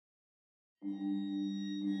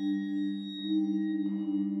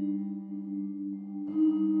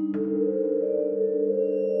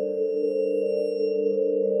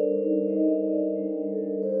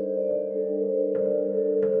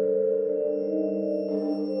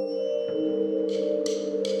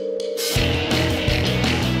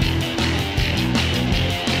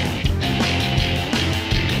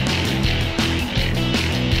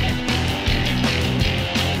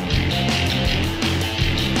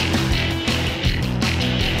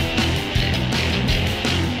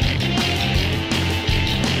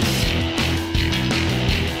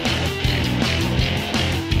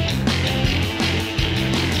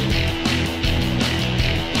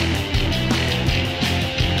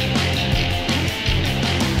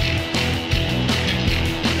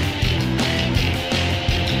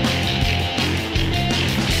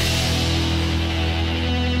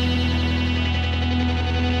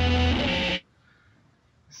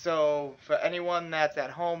So, for anyone that's at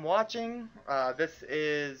home watching, this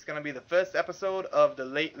is going to be the first episode of the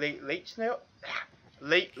Late Show.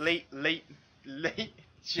 Late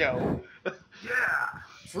Show. Yeah!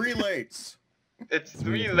 Three lates. It's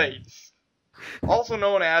three lates. Also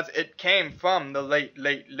known as It Came From the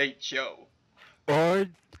Late Show. Or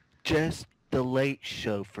just the Late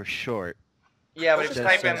Show for short. Yeah, but if you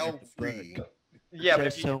type in... L3. Yeah, but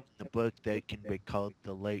just if you... so in the book they can be called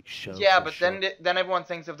the Late Show. Yeah, for but short. then everyone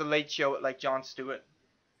thinks of the Late Show like Jon Stewart.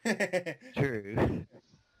 True.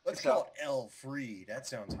 Let's call it L3. That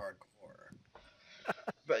sounds hardcore.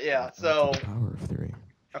 But yeah, so... Power of 3.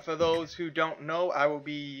 For those who don't know, I will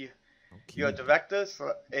be your director,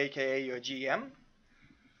 so, aka your GM.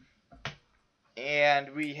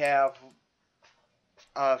 And we have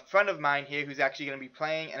a friend of mine here who's actually going to be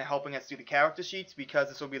playing and helping us do the character sheets, because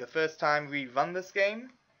this will be the first time we run this game.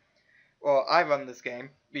 Well, I run this game,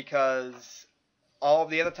 because all of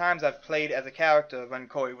the other times I've played as a character when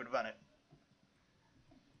Corey would run it.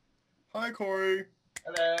 Hi, Corey.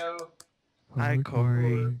 Hello. Hi,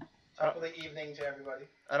 Corey. Top of the evening to everybody.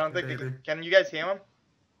 I don't think can you guys hear him?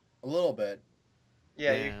 A little bit.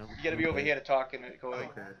 Yeah, Yeah. you gotta be over here to talk in it, Corey.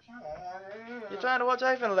 Okay. You're trying to watch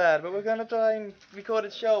Hyphen Lad, but we're gonna try and record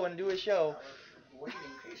a show and do a show. Waiting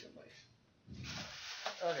patiently.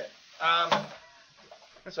 Okay.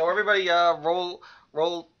 So everybody, roll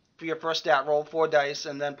for your first stat. Roll 4 dice,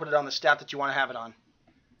 and then put it on the stat that you want to have it on.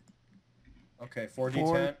 Okay,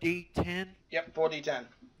 4d10. 4d10? Yep, 4d10.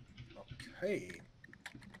 Okay.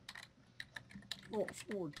 Oh,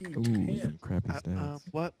 Ooh, 4d10. some crappy stats.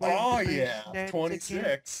 What Oh, were the yeah. base stats again?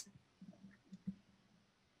 26.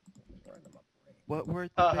 What were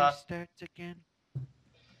the Uh-huh. base stats again?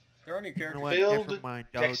 There are any You know characters. what? Build, Never mind.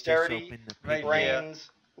 I'll just dexterity, open the right PDF. here.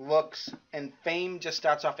 brains, looks, and fame just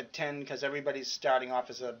starts off at 10 because everybody's starting off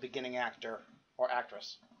as a beginning actor or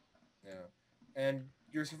actress. Yeah. And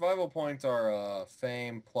your survival points are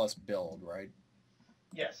fame plus build, right?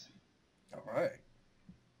 Yes. All right.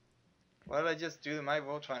 Why did I just do my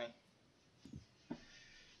roll 20?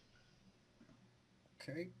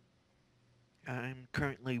 Okay. I'm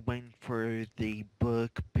currently waiting for the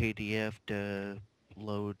book PDF to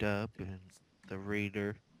load up and the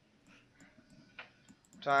reader.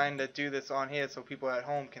 Trying to do this on here so people at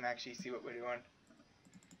home can actually see what we're doing.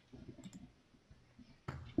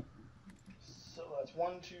 So that's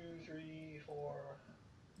 1, 2, 3, 4.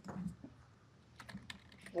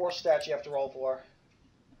 4 stats you have to roll for.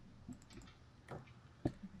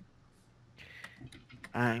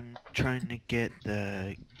 I'm trying to get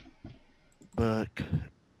the book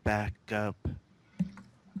back up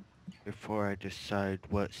before I decide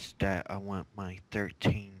what stat I want my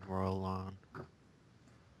 13 roll on.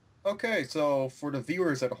 Okay, so for the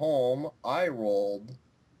viewers at home, I rolled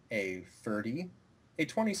a 30, a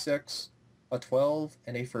 26, a 12,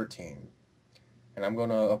 and a 13. And I'm going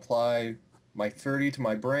to apply my 30 to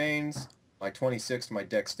my brains, my 26 to my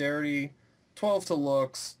dexterity, 12 to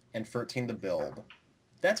looks, and 13 to build.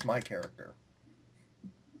 That's my character.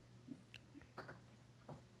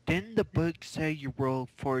 Didn't the book say you roll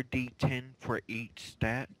 4d10 for each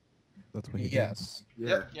stat? That's what he did. Yes.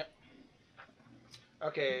 Yep.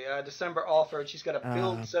 Okay, December Alford, she's got a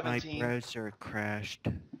build My 17, browser crashed.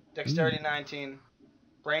 dexterity 19,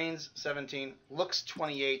 brains 17, looks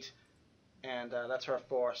 28, and that's her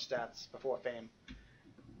 4 stats before fame.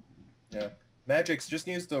 Yeah. Magix just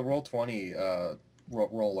used the roll 20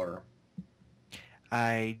 roller.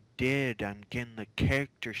 I did. I'm getting the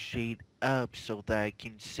character sheet up so that I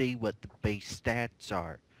can see what the base stats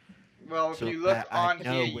are. Well, if So you look that on I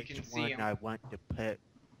know here, you which can see one them. I want to put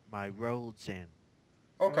my rolls in.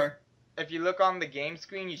 Okay. If you look on the game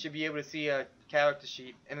screen, you should be able to see a character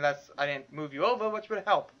sheet, unless I didn't move you over, which would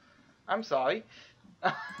help. I'm sorry.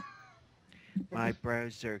 My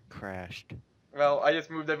browser crashed. Well, I just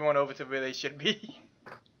moved everyone over to where they should be.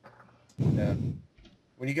 Yeah.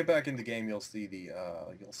 When you get back in the game, you'll see the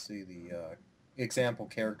example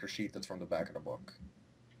character sheet that's from the back of the book.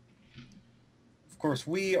 Of course,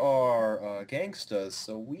 we are gangstas,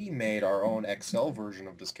 so we made our own Excel version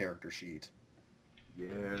of this character sheet. Yeah.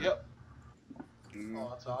 Yep. Oh,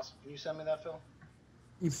 that's awesome. Can you send me that, Phil?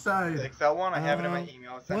 East The side. Excel one, I have it in my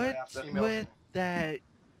email. I'll send it What's after. Email with that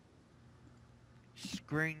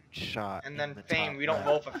screenshot? And in then the fame, top we don't left?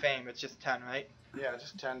 roll for fame. It's just 10, right? Yeah,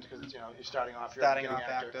 just 10 because you're starting off. You're Starting a beginning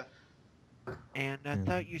off actor. And I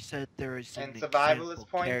thought you said there was an And survivalist example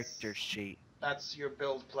points? character sheet. That's your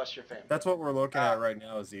build plus your fame. That's what we're looking at right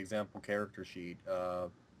now is the example character sheet.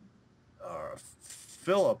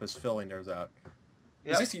 Philip is filling theirs out.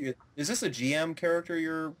 Yep. Is this a GM character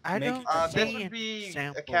you're I making? don't This see would an be a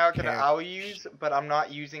example character that I'll character use, but I'm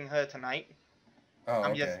not using her tonight. Oh,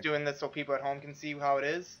 I'm okay. just doing this so people at home can see how it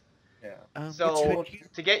is. Yeah. So, could you-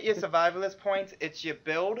 to get your survivalist points, it's your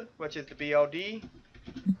build, which is the BLD,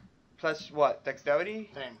 plus what? Dexterity?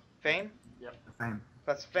 Fame. Fame? Same.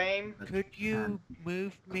 Plus fame. Could you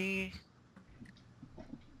move me?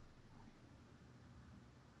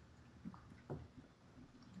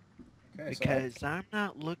 Okay, so Because I'm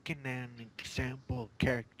not looking at an example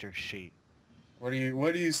character sheet. what do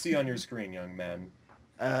you see on your screen, young man?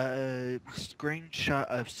 Screenshot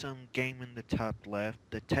of some game in the top left.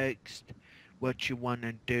 The text, what you want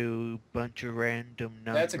to do, bunch of random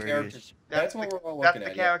numbers. That's a character. That's what we're all That's looking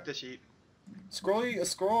the at. character sheet.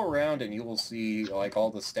 Scroll around and you will see like all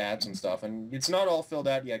the stats and stuff, and it's not all filled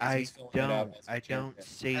out yet. 'Cause he's filling it out as I a don't character.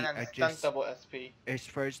 see. And then I stunt just, double SP. as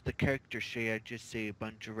far as the character sheet, I just see a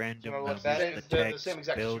bunch of random wanna look numbers. at it? The It's the text, same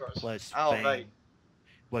exact as build yours. plus Oh, fame. right.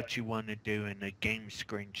 What you want to do in a game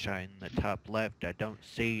screenshot in the top left. I don't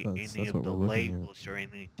see That's any of what the we're looking at. labels or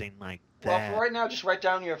anything like Well, that. for right now, just write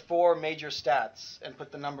down your 4 major stats and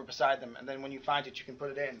put the number beside them, and then when you find it, you can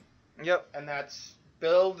put it in. Yep. And that's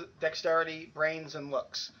build, dexterity, brains, and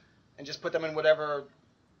looks. And just put them in whatever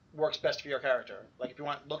works best for your character. Like if you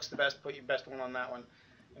want looks the best, put your best one on that one,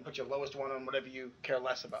 and put your lowest one on whatever you care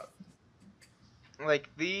less about. Like,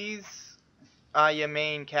 these are your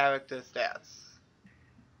main character stats.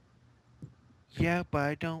 Yeah, but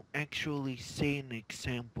I don't actually see an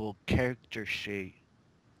example character sheet.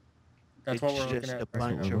 That's it's what we're looking just at. a right bunch now.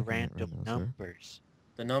 we're of looking at right random now, sir. numbers.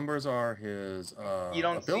 The numbers are his. You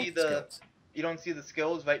don't see ability the- skills. You don't see the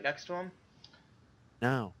skills right next to him?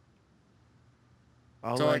 No.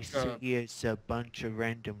 All So, I like, see is a bunch of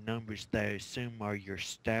random numbers that I assume are your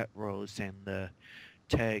stat rolls and the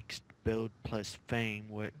text build plus fame.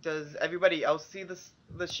 What? Does everybody else see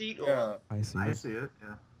the sheet? Or? Yeah. I see I it. see it.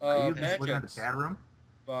 Yeah. Are you just looking at the Magics chat room?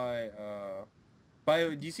 by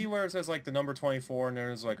do you see where it says like the number 24 and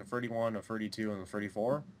there's like a 31, a 32, and a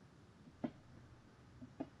 34?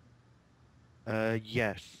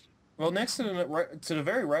 Yes. Well, next to the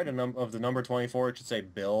very right of the number 24, it should say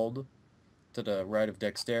build. To the right of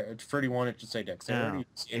dexterity, 31, it should say dexterity. No, You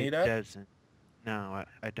see any it of that? doesn't. No,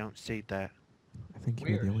 I don't see that. I think you're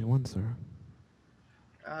Weird. the only one, sir.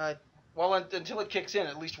 Well, until it kicks in,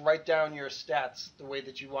 at least write down your stats the way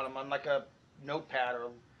that you want them on like a notepad or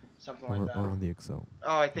something Or, like that. or on the Excel.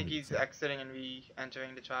 Oh, I think he's exiting and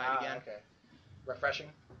re-entering to try it again. Okay. Refreshing.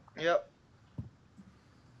 Yep.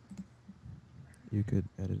 You could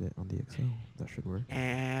edit it on the Excel. That should work.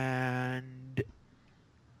 And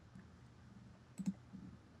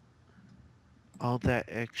all that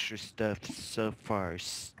extra stuff so far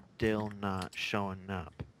is still not showing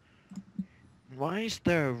up. Why is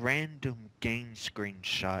there a random game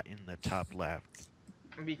screenshot in the top left?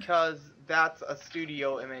 Because that's a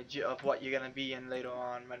studio image of what you're gonna be in later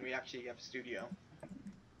on when we actually have studio.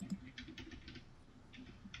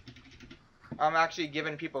 I'm actually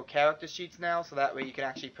giving people character sheets now, so that way you can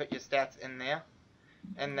actually put your stats in there.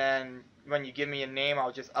 And then when you give me a name,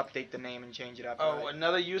 I'll just update the name and change it up. Oh,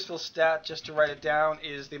 another useful stat, just to write it down,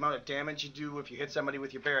 is the amount of damage you do if you hit somebody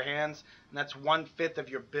with your bare hands, and that's 1/5 of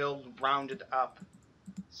your build rounded up.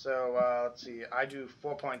 So, let's see, I do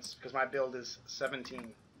 4 points, because my build is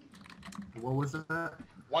 17. What was that?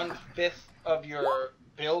 1/5 of your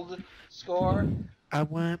build score, I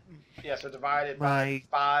want yeah, so divided by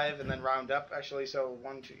my... 5, and then round up, actually, so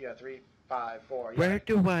 1, 2, 3, 5, 4. Yeah. Where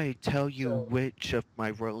do I tell you So- which of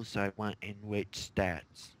my roles I want in which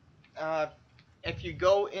stats? If you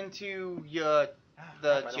go into your I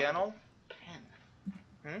the don't channel, have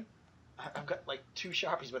a pen. I've got like 2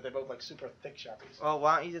 Sharpies, but they're both like super thick Sharpies. well,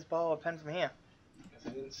 why don't you just borrow a pen from here? Because I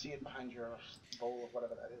didn't see it behind your bowl of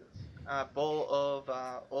whatever that is. Bowl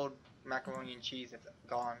of old macaroni and cheese that's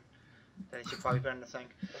gone. that I should probably put in the sink.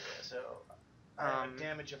 Okay, so I have a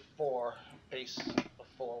damage of 4, base of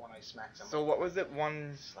 4 when I smack someone. So what was it?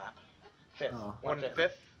 One Slap. Fifth. Oh. 1/5?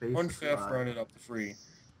 Base 1/5 rounded up to 3.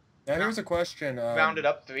 Now here's a question. Rounded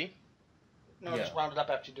up 3. No, Yeah. just round it up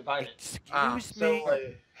after you divide it. Excuse So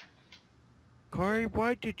me. Corey,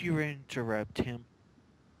 why did you interrupt him?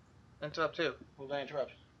 interrupt who? Who did I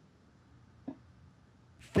interrupt?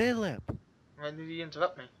 Philip, Why did he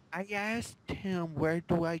interrupt me? I asked him where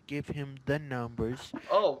do I give him the numbers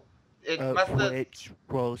Oh, it must of have. which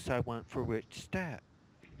rolls I want for which stat.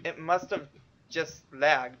 It must have just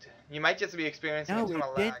lagged. You might just be experiencing No, a ton it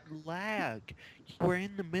of lag. didn't lag. You were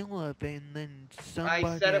in the middle of it and then somebody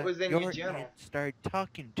said it at was in your journal. end started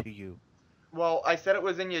talking to you. Well, I said it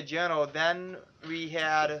was in your journal. Then we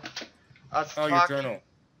had us Oh, your talking, journal.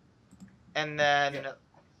 and then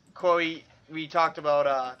Corey. We talked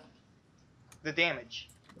about the damage.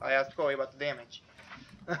 I asked Corey about the damage.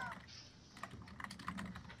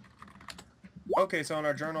 Okay, so in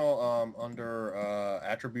our journal, under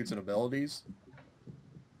attributes and abilities.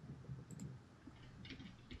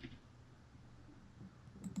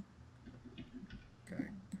 Okay.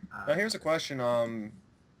 Now here's a question.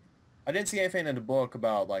 I didn't see anything in the book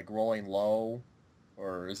about like rolling low,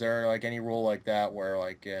 or is there like any rule like that where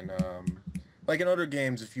like in other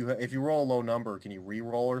games, if you roll a low number, can you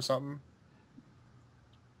re-roll or something?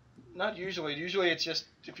 Not usually. Usually it's just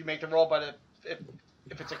if you make the roll, but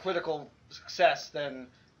if it's a critical success, then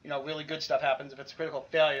really good stuff happens. If it's a critical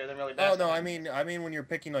failure, then really bad. Oh stuff no, happens. I mean when you're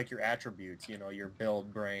picking like your attributes, your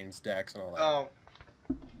build, brains, dex, and all that. Oh,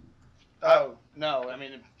 Oh no! I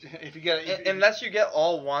mean, if you get unless you get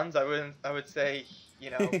all ones, I would say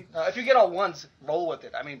if you get all ones, roll with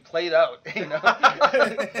it. I mean, play it out. put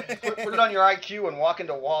it on your IQ and walk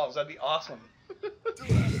into walls. That'd be awesome.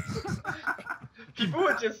 people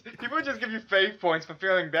would just give you fake points for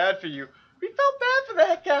feeling bad for you. We felt bad for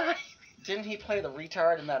that guy. Didn't he play the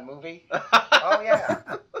retard in that movie? Oh yeah.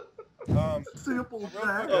 Simple Real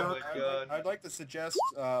fact. quick, Oh my God. I'd like to suggest.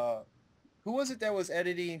 Who was it that was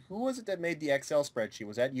editing? Who was it that made the Excel spreadsheet?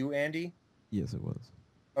 Was that you, Andy? Yes, it was.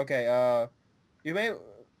 Okay. You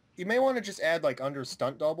may want to just add like under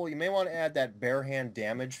stunt double. You may want to add that bare hand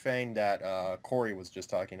damage thing that Corey was just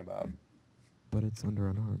talking about. But it's under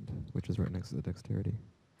unarmed, which is right next to the dexterity.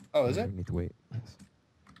 Oh, is it? Underneath weight, yes.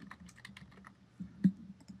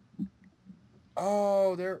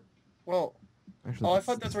 Oh, there. Well. Actually, Oh, I that's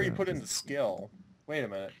thought that's where you that. put in the skill. Wait a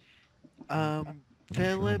minute.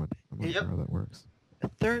 Philip, I'm not sure how that works.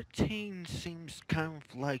 13 seems kind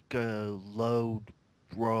of like a low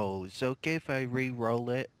roll. Is it okay if I re-roll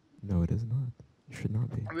it? No, it is not. It should not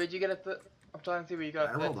be. Where'd you get it? I'm trying to see where you got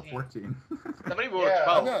I rolled a 13. 14. Somebody rolled Yeah, a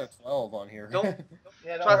I've 12. got a 12 on here. Don't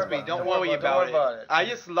Yeah, trust me. Don't worry about it. I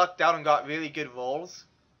just just lucked out and got really good rolls.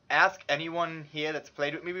 Ask anyone here that's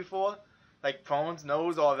played with me before, like Prones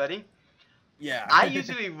knows already. Yeah. I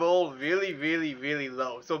usually roll really, really, really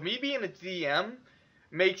low. So me being a DM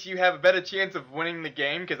makes you have a better chance of winning the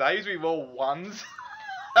game because I usually roll ones.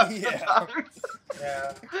 Yeah.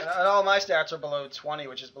 Yeah, and all my stats are below 20,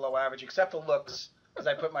 which is below average, except for looks, because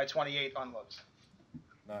I put my 28 on looks.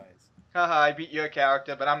 Nice. Haha, I beat your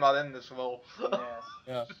character, but I'm not in this role. Yes.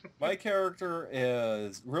 Yeah. My character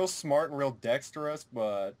is real smart and real dexterous,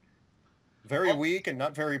 but very weak and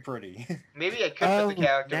not very pretty. Maybe I could put the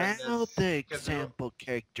character in now this. the 'cause it'll- example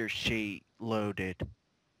character sheet loaded.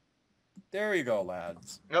 There you go,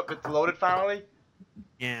 lads. Nope, it's loaded finally.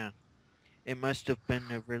 Yeah. It must have been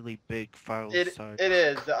a really big file It size.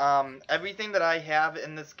 is. Everything that I have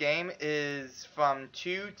in this game is from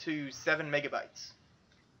 2 to 7 megabytes.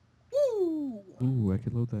 Woo! Ooh, I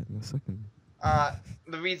could load that in a second.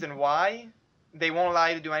 The reason why they won't allow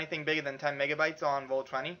you to do anything bigger than 10 megabytes on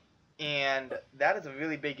Roll20, and that is a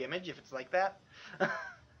really big image if it's like that.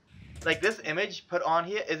 Like this image put on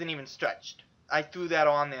here isn't even stretched. I threw that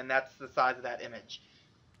on there, and that's the size of that image.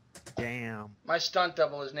 Damn. My stunt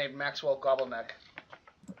double is named Maxwell Gobbleneck.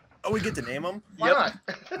 Oh, we get to name him? Why Yep.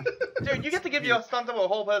 not? Dude, you get to give your stunt double a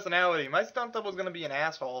whole personality. My stunt double's gonna be an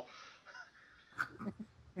asshole.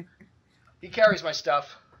 He carries my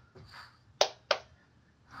stuff.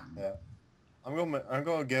 Yeah. I'm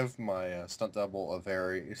gonna give my stunt double a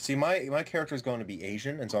very. See, my character is going to be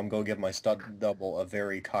Asian, and so I'm gonna give my stunt double a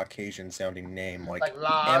very Caucasian sounding name, like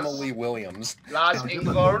Lars. Emily Williams. Lars Sounds just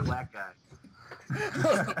like a Ingvard. black guy.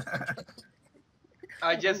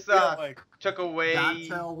 I just Yeah, like took away.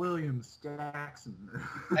 Dontel Williams Jackson.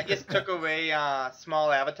 I just took away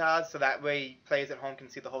small avatars so that way players at home can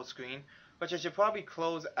see the whole screen. Which I should probably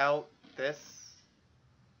close out this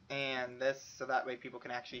and this so that way people can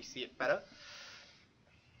actually see it better.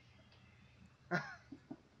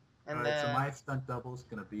 And Alright, so then my stunt double is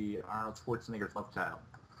gonna be Arnold Schwarzenegger's love child.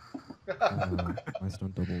 My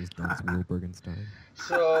stunt double is Dance Wilbergenstein.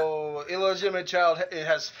 So illegitimate child, it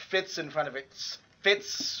has Fitz in front of it.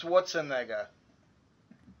 Fitz Schwarzenegger.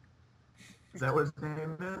 Is that what his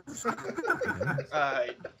name is?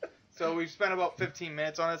 Alright. So we've spent about 15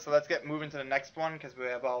 minutes on this, so let's get moving to the next one because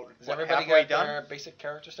we're about Has everybody halfway got done. their basic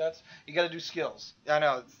character stats? You got to do skills. I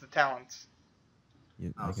know, it's the talents.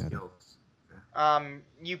 Yep, I Oh, got it. skills.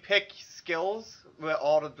 You pick skills where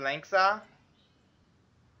all the blanks are.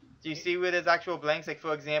 Do you see where there's actual blanks? Like,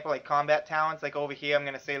 for example, like combat talents, like over here, I'm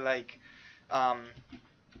going to say, like,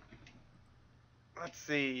 let's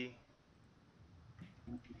see,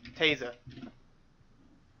 taser.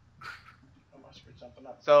 I must screw something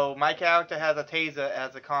up. So my character has a taser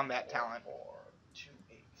as a combat talent. 4, 2,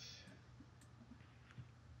 8.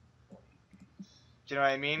 Do you know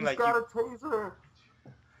what I mean? He's Like, got you, a taser!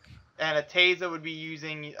 and a taser would be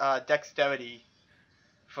using dexterity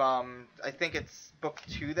from, I think it's book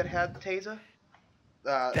 2 that had the taser.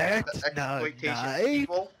 That's the not a exploitation knife.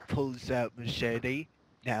 people. Pulls out machete.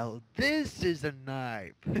 Now this is a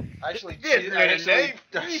knife. I actually This cheated, is I a actually, knife.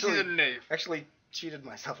 This is actually, a knife. actually cheated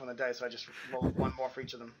myself on the dice, so I just rolled one more for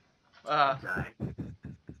each of them. Okay.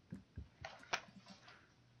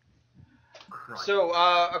 Christ. So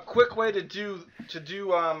a quick way to do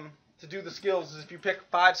the skills is if you pick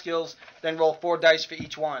 5 skills, then roll 4 dice for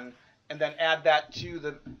each one, and then add that to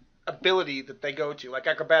the ability that they go to. Like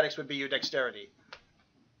acrobatics would be your dexterity.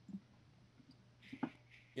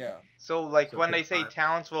 Yeah. So, like, So when they pick say 5.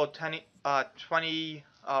 talents, roll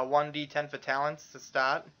 1d10 for talents to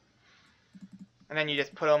start. And then you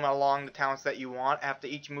just put them along the talents that you want. After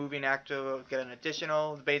each moving actor will get an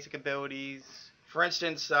additional basic abilities. For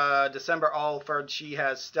instance, December Alford, she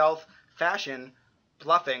has stealth, fashion,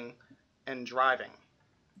 bluffing, and driving.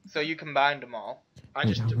 So you combined them all. I Wait,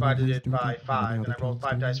 just how many divided of those it do we by get? How many 5, and I other rolled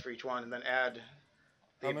 5 talents do we dice get? for each one, and then add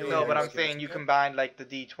the How many ability. No, but other I'm skills saying you get? combined, like, the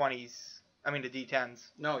d20s. I mean, the d10s.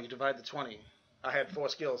 No, you divide the 20. I had 4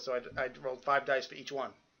 skills, so I rolled 5 dice for each one.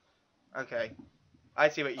 Okay. I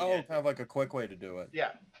see what you Oh, did. kind of like a quick way to do it.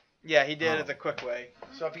 Yeah. Yeah, he did Oh. it as a quick way.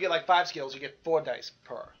 So if you get like 5 skills, you get 4 dice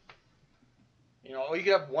per. You know, or you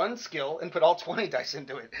could have 1 skill and put all 20 dice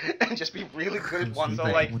into it, and just be really good at one So,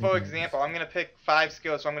 thing. like, 20 for dice. example, I'm going to pick 5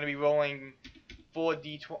 skills, so I'm going to be rolling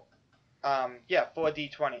 4d20.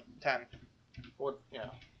 4d20. 10. Or, yeah.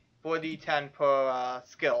 4d10 per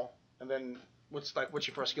skill. And then what's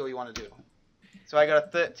your first skill you want to do? So I got a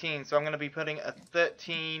 13, so I'm going to be putting a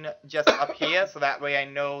 13 just up here, so that way I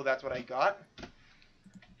know that's what I got. You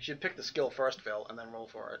should pick the skill first, Phil, and then roll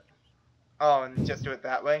for it. Oh, and just do it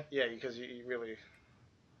that way? Yeah, because you really.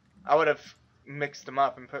 I would have mixed them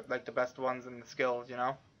up and put, like, the best ones in the skills, you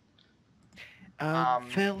know?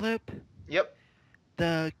 Philip, Yep.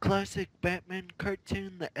 the classic Batman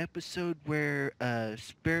cartoon, the episode where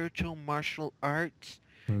spiritual martial arts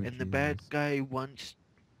Oh, and the bad Jesus. guy wants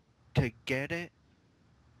to get it.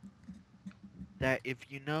 That if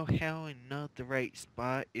you know how and know the right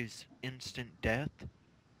spot is instant death.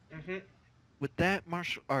 Mm-hmm. With that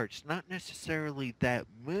martial arts, not necessarily that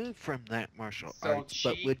move from that martial So arts,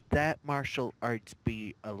 but chi- would that martial arts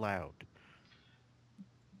be allowed?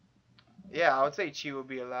 Yeah, I would say chi would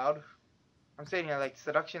be allowed. I'm saying, yeah, like,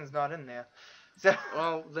 seduction's not in there. So,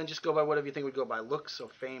 Well, then just go by whatever you think would go by. Looks or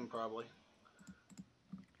fame, probably.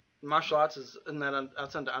 Martial arts is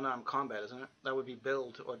that's under unarmed combat, isn't it? That would be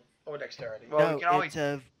build or dexterity. Well, no, we can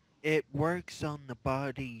always- it works on the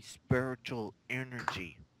body's spiritual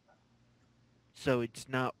energy. So it's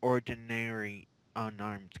not ordinary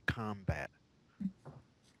unarmed combat.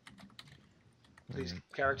 These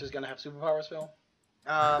characters gonna have superpowers, Phil?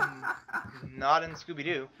 not in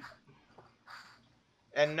Scooby-Doo.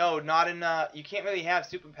 And no, not in, you can't really have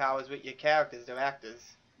superpowers with your characters, they're actors.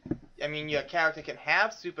 I mean, your character can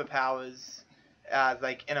have superpowers,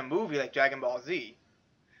 like, in a movie like Dragon Ball Z.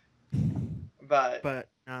 But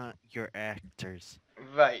not your actors.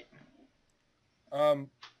 right.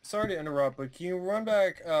 Sorry to interrupt, but can you run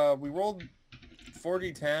back? We rolled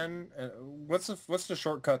 4d10. What's the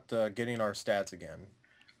shortcut to getting our stats again?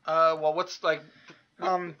 Well, what's like?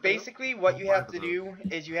 Basically, what you have to do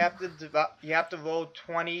is you have to roll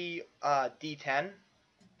 20 d10,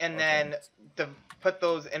 and then put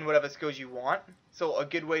those in whatever skills you want. So a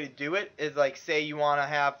good way to do it is, like, say you want to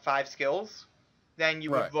have 5 skills, then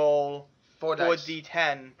you would Right. roll 4 4 dice.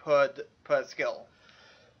 d10 per skill.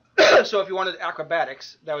 So if you wanted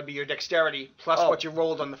acrobatics, that would be your dexterity plus Oh. what you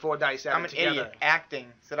rolled on the 4 dice. I'm added an together. idiot.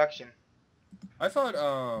 Acting, seduction. I thought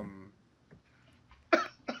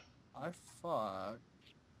I thought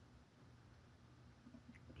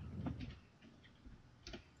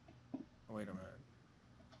Wait a minute.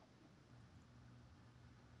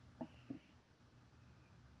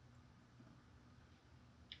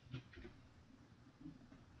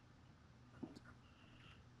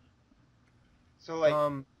 So like,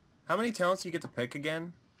 How many talents do you get to pick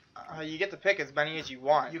again? you get to pick as many as you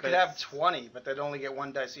want. You but could have it's- 20, but they'd only get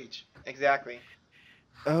 1 dice each. Exactly.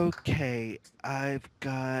 Okay, I've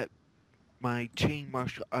got my chain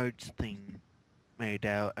martial arts thing made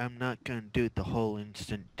out. I'm not gonna do the whole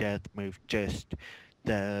instant death move, just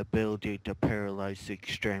the ability to paralyze the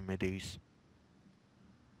extremities.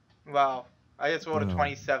 Wow. I just rolled a Wow.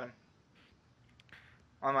 27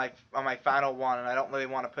 on my final one, and I don't really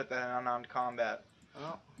want to put that in unarmed combat.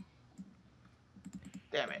 Oh,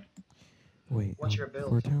 damn it. Wait. What's your For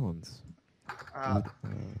build? talents, Uh, would,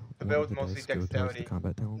 the one build's of the mostly dice go towards dexterity. the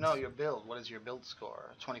combat talents? No, your build. What is your build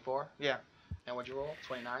score? 24? Yeah. And what'd you roll?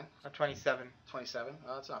 29? a 27. 27?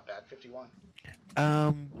 Oh, that's not bad. 51.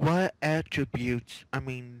 What attributes,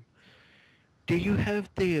 do you have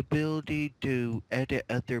the ability to edit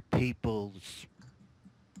other people's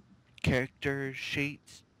character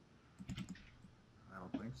sheets? I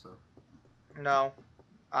don't think so. No.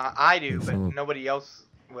 I do, Hey, but Philip. nobody else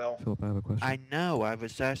will. Philip, I have a question. I know, I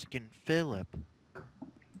was asking Philip.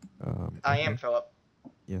 I Okay. am Philip.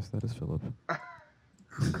 Yes, that is Philip.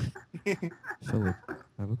 Philip, I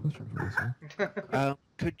have a question for you, sir.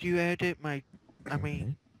 Could you edit my,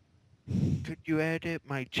 Okay. could you edit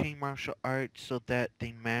my chain martial arts so that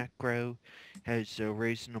the macro has a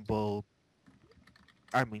reasonable,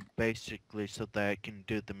 basically so that I can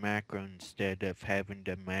do the macro instead of having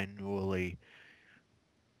to manually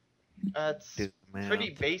It's do the math. pretty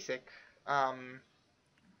basic.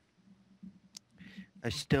 I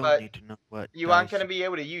still but need to know what You aren't dice- going to be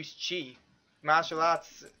able to use chi. Martial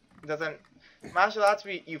arts doesn't. Martial arts,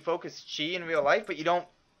 you focus chi in real life, but you don't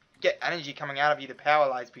get energy coming out of you to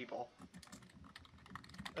paralyze people.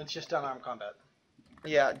 It's just unarmed combat.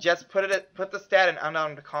 Yeah, just put the stat in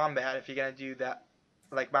unarmed combat if you're gonna do that,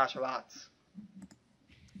 like martial arts.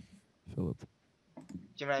 Philip. Do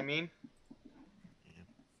you know what I mean?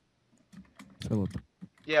 Philip,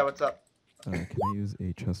 Yeah. What's up? can I use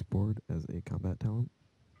a chessboard as a combat talent?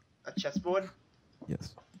 A chessboard?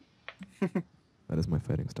 Yes. That is my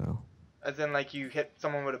fighting style. As in, like you hit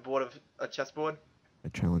someone with a board of a chessboard? I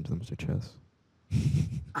challenge them to chess.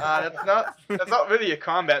 That's not really a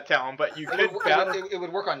combat talent, but you could battle. It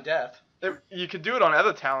would work on death. You could do it on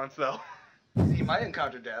other talents though. You might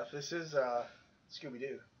encounter death. This is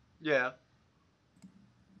Scooby-Doo. Yeah.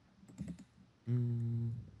 Mm,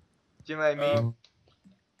 Do you know what I mean? well,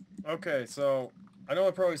 Okay, so I know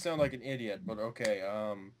I probably sound like an idiot, but okay.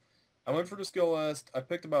 I went for the skill list. I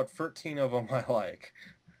picked about 13 of them I like.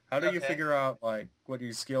 How do you Okay. figure out like what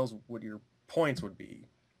your skills, what your points would be?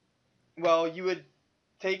 Well, you would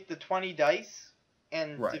take the 20 dice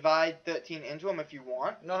and Right. divide 13 into them if you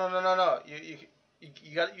want. No.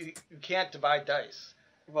 You can't divide dice.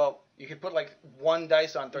 Well, You could put like 1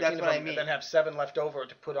 dice on 13 That's of what I them, mean. and then have 7 left over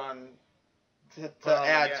to put on. to Well,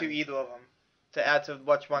 add yeah. to either of them. To add to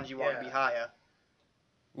which ones you want to be Yeah. higher.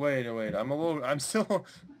 Wait. I'm still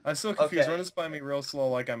confused. Okay. Run this by me real slow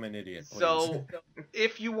like I'm an idiot, please. So,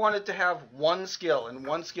 If you wanted to have 1 skill and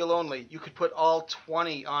 1 skill only, you could put all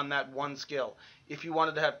 20 on that 1 skill. If you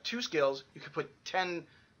wanted to have 2 skills, you could put 10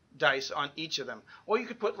 dice on each of them. Or you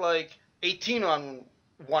could put like 18 on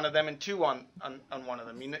one of them and 2 on one of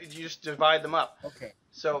them. You just divide them up. Okay.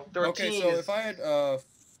 So 13 Okay, so is... if I had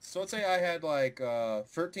so let's say I had like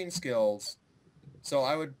 13 skills. So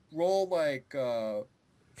I would roll like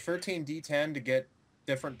 13 d10 to get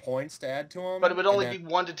different points to add to them. But it would only be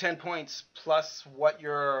 1 to 10 points plus what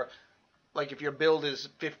your... Like if your build is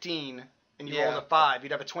 15 and you roll Yeah. a 5,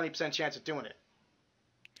 you'd have a 20% chance of doing it.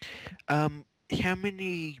 How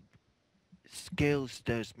many skills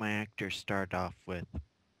does my actor start off with?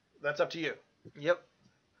 That's up to you. Yep.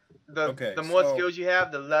 Okay, The more so- skills you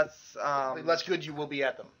have, the less The less good you will be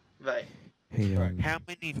at them. right. hey, Right. How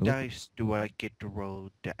many Philip? dice do I get to roll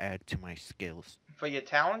to add to my skills? For your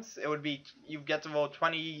talents, it would be you get to roll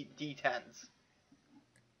 20 d10s.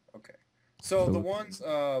 Okay. So the Philip. ones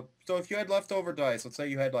so if you had leftover dice, let's say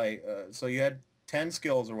you had like so you had 10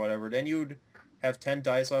 skills or whatever, then you'd have 10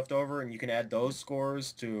 dice left over and you can add those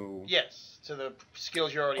scores to Yes, to the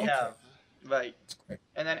skills you already Okay. have. Right. That's great.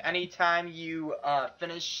 And then anytime you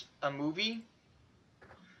finish a movie,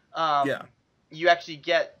 Yeah. you actually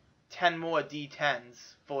get 10 more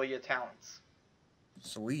d10s for your talents.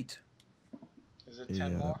 Sweet. Is it 10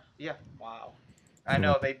 Yeah. more? Yeah. Wow. I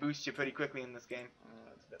know, they boost you pretty quickly in this game.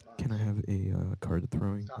 That's a bit much. Can I have a card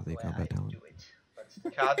throwing It's not as the a way I combat talent? do it.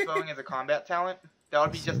 But Card throwing is a combat talent? That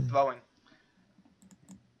would be just throwing.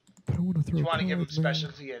 But want to throw. Do you want to give him cards, man.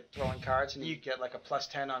 specialty at throwing cards, and you get like a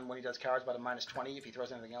 +10 on when he does cards, but a -20 if he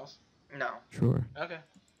throws anything else? No. Sure. Okay.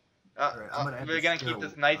 Alright, I'm gonna add We're the gonna keep skill,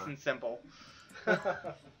 this nice and simple. I'm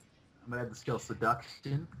gonna add the skill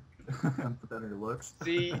seduction. Put that under looks.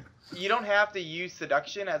 See, you don't have to use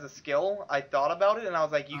seduction as a skill. I thought about it, and I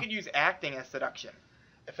was like, you could use acting as seduction.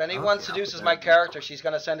 If anyone Okay, seduces I'll put my that in. character, she's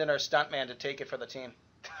gonna send in her stuntman to take it for the team.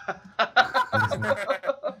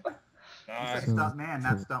 Nice. So- Stunt man,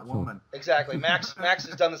 not stunt so- woman. Exactly. Max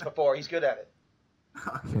has done this before. He's good at it.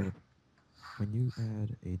 So, when you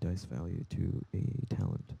add a dice value to a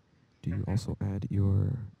talent, do you also add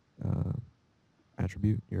your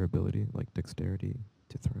attribute, your ability, like dexterity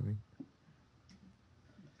to throwing?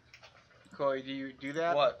 Corey, do you do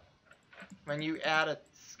that? What? When you add a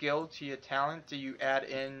skill to your talent, do you add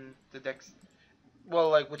in the dex? Well,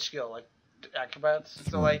 like which skill? Like acrobats?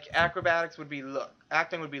 So like acrobatics would be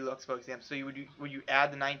acting would be looks, for example. So would you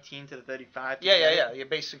add the 19 to the 35? Yeah. Your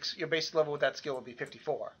basic level with that skill would be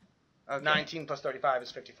 54. Okay. 19 plus 35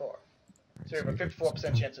 is 54. Alright, So you have a get 54%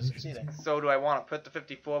 some chance of calculations succeeding. here. So do I want to put the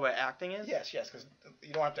 54 where acting is? Yes, because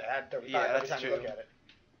you don't have to add 35 Yeah, every that's time you true. look at it.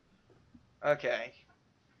 Okay.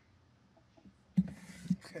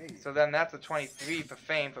 Okay. So then that's a 23 for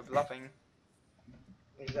fame for bluffing.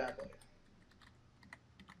 Exactly.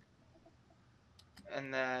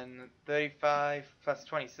 And then 35 plus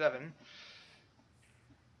 27.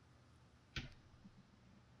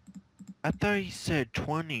 I thought he said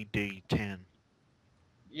 20 D10.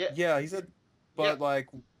 Yeah. Yeah, he said, but Yep. like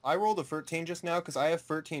I rolled a 13 just now because I have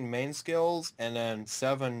 13 main skills and then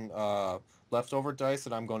 7 leftover dice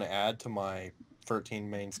that I'm going to add to my 13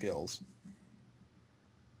 main skills.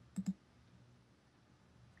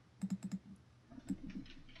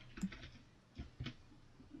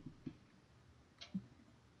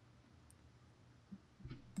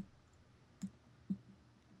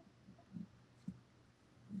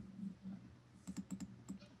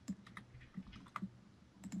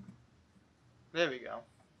 There we go.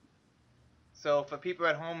 So for people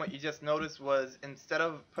at home, what you just noticed was instead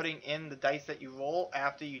of putting in the dice that you roll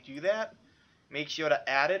after you do that, make sure to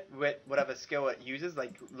add it with whatever skill it uses,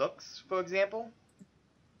 like looks, for example.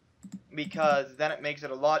 Because then it makes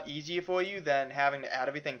it a lot easier for you than having to add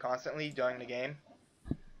everything constantly during the game.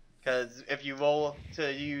 Because if you roll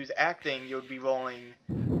to use acting, you'll be rolling.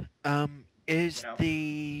 Is You know.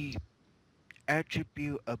 the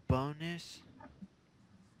attribute a bonus?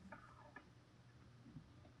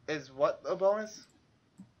 Is what a bonus?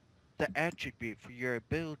 The attribute for your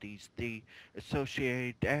abilities, the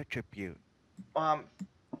associated attribute. An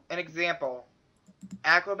example.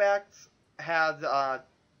 Acrobats has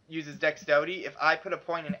uses dexterity. If I put a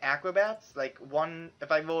point in acrobats, like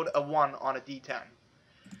if I rolled a 1 on a d10,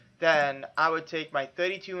 then I would take my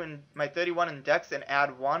 32 and my 31 in dex and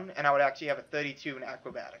add 1, and I would actually have a 32 in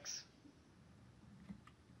acrobatics.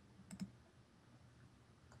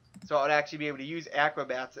 So I would actually be able to use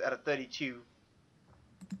acrobats at a 32.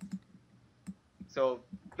 So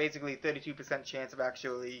basically 32% chance of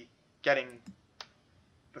actually getting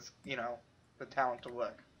this, the talent to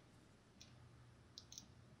work.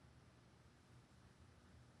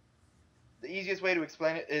 The easiest way to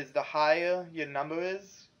explain it is the higher your number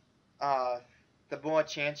is, the more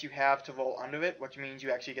chance you have to roll under it, which means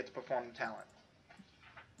you actually get to perform the talent.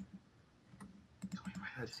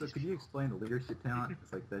 So could you explain the leadership talent?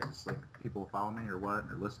 It's like that's just like people follow me or what,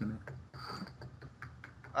 or listen to me?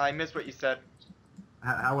 I missed what you said.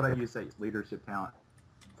 How would I use that leadership talent?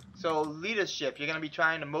 So leadership, you're going to be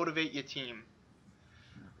trying to motivate your team.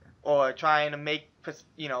 Okay. Or trying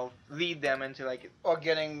to lead them into like, Or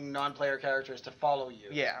getting non-player characters to follow you.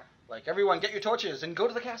 yeah. Like, everyone get your torches and go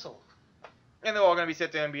to the castle. And they're all going to be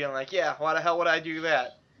sitting there and being like, yeah, why the hell would I do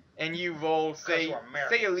that? And you roll, say we're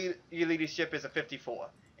Americans. your leadership is a 54,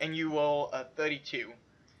 and you roll a 32.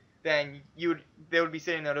 Then they would be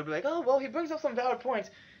sitting there, they'll be like, oh, well, he brings up some valid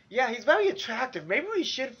points. Yeah, he's very attractive. Maybe we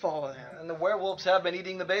should follow him. And the werewolves have been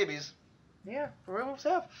eating the babies. Yeah, werewolves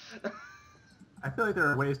have. I feel like there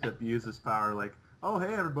are ways to abuse this power, like, oh,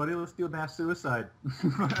 hey, everybody, let's do a mass suicide.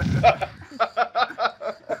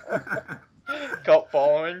 Cult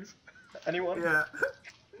followings. Anyone? Yeah.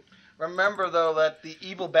 Remember, though, that the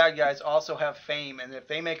evil bad guys also have fame, and if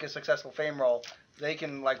they make a successful fame roll, they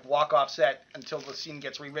can, like, walk off set until the scene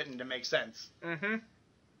gets rewritten to make sense. Mm-hmm.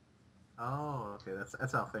 Oh, okay,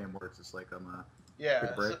 that's how fame works. It's like Yeah,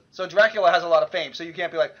 Good break. so Dracula has a lot of fame, so you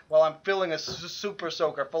can't be like, well, I'm filling a super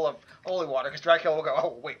soaker full of holy water, because Dracula will go,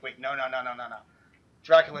 oh, wait, no.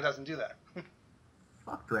 Dracula doesn't do that.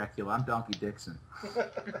 fuck Dracula. I'm Donkey Dixon.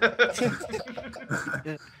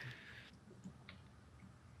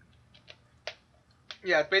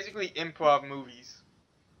 Yeah, it's basically improv movies.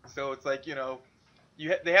 So it's like, you know,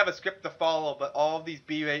 they have a script to follow, but all of these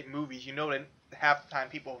B-rate movies, you know, that half the time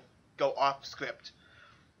people go off script.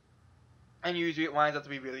 And usually it winds up to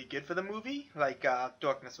be really good for the movie, like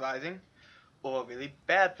Darkness Rising, or really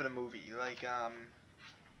bad for the movie, like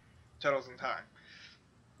Turtles in Time.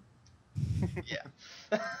 Yeah.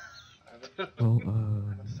 Well,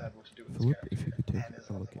 I'm sad what to do with this Philip, character. if you could take And his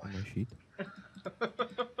a look lovely at my wife. sheet.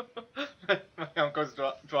 My uncle's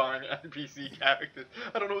drawing NPC characters.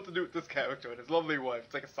 I don't know what to do with this character and his lovely wife.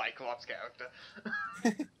 It's like a Cyclops character.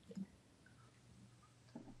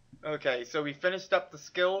 Okay, so we finished up the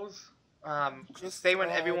skills. Say when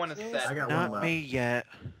everyone is set. I got one Not left. me yet.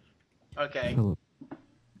 Okay. Philip,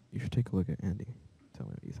 you should take a look at Andy. Tell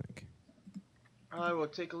me what you think. I will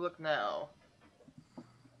take a look now.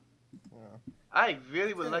 Yeah. I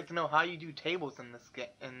really would like to know how you do tables in this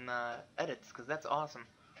edits, because that's awesome.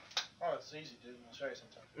 Oh, it's easy, dude. I'll show you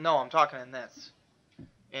sometime. No, I'm talking in this.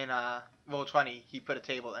 In Roll20, he put a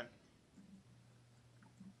table in.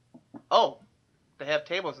 Oh, they have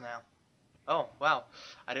tables now. Oh, wow.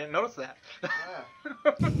 I didn't notice that.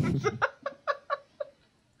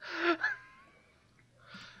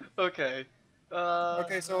 Okay.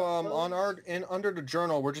 Okay, so on under the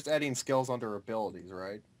journal, we're just adding skills under abilities,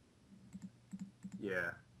 right?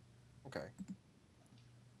 Yeah. Okay.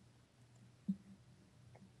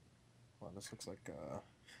 Well, this looks like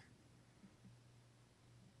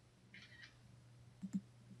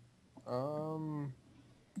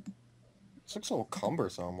this looks a little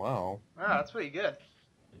cumbersome. Wow. Ah, that's pretty good.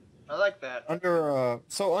 I like that. Under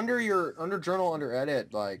under journal under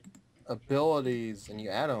edit, like abilities, and you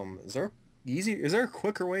add them. Is there a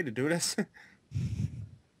quicker way to do this? Do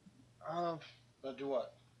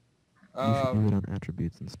what? You should do it on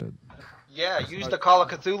attributes instead. Yeah, use the Call of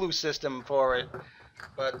Cthulhu system for it.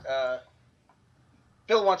 But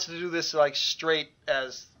Phil wants to do this like straight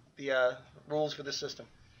as the rules for the system.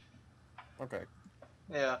 Okay.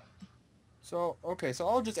 Yeah. So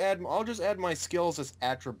I'll just add my skills as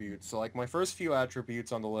attributes. So like my first few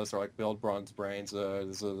attributes on the list are like build bronze brains,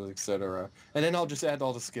 etc. And then I'll just add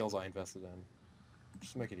all the skills I invested in.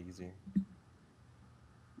 Just make it easy.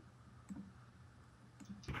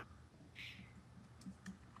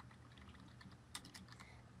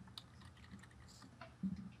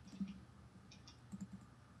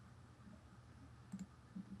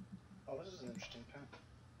 Oh, this is an interesting pen.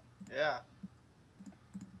 Yeah.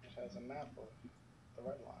 It has a map of the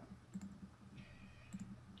red line.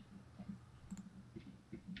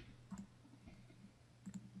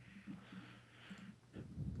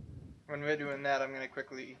 When we're doing that, I'm going to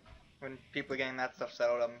quickly, when people are getting that stuff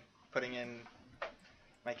settled, I'm putting in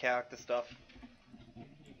my character stuff.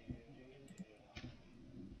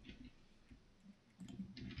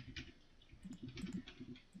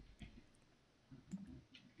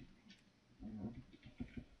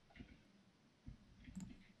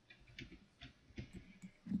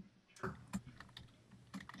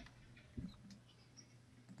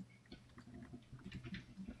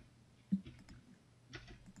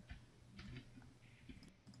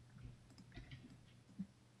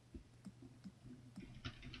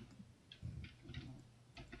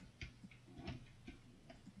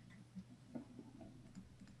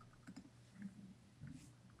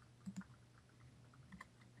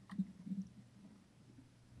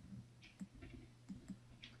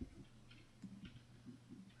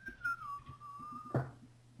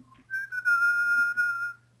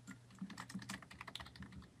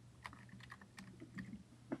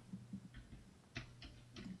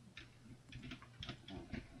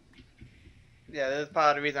 Yeah, this is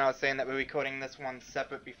part of the reason I was saying that we're recording this one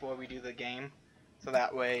separate before we do the game. So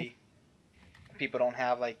that way, people don't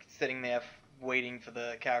have, like, sitting there waiting for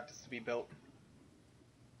the characters to be built.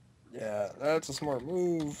 Yeah, that's a smart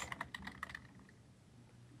move.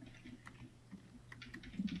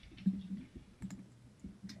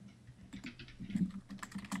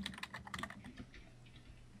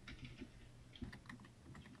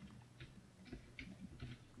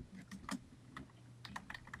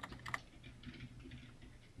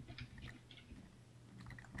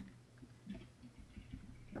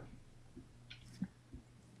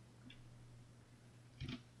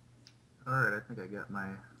 Alright, I think I got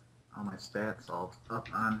all my stats all up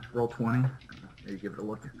on Roll20. Maybe give it a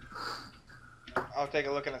look. I'll take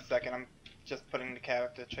a look in a second. I'm just putting the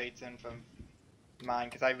character traits in from mine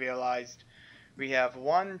because I realized we have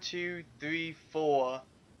 1, 2, 3, 4,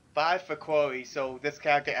 5 for Corey, so this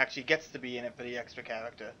character actually gets to be in it for the extra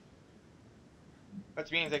character.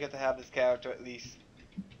 Which means I get to have this character at least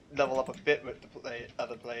level up a bit with the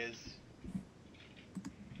other players.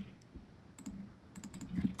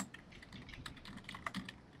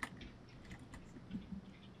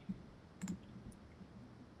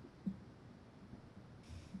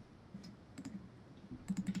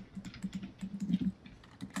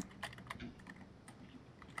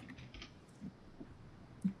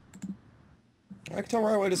 I can tell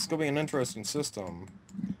right away this is going to be an interesting system.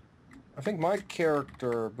 I think my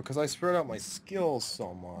character, because I spread out my skills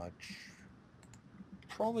so much,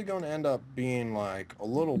 probably going to end up being, like, a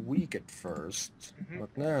little weak at first, but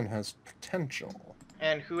then has potential.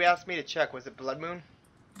 And who asked me to check? Was it Blood Moon?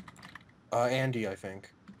 Andy, I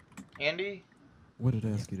think. Andy? What did I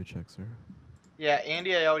ask you to check, sir? Yeah,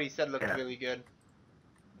 Andy I already said looked Yeah. really good.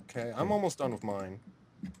 Okay, I'm almost done with mine.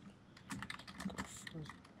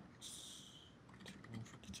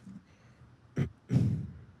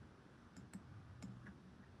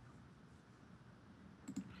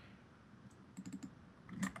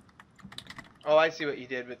 Oh, I see what you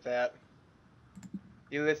did with that.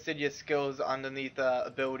 You listed your skills underneath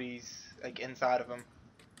abilities, like inside of them.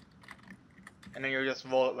 And then you'll just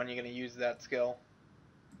roll it when you're going to use that skill.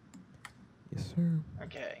 Yes, sir.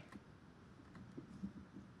 Okay.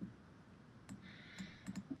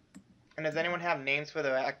 And does anyone have names for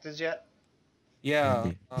their actors yet?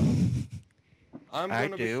 Yeah, Andy. I'm I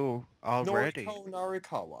going to be do already. Noriko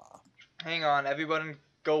Narikawa. Hang on, everyone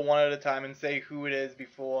go one at a time and say who it is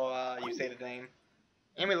before you say the name.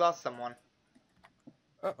 And we lost someone.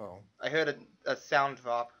 Uh-oh. I heard a sound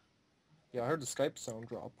drop. Yeah, I heard the Skype sound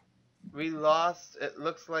drop. We lost, it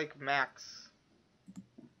looks like Max.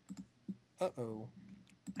 Uh-oh.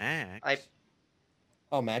 Max?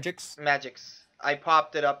 Oh, Magix? Magix. I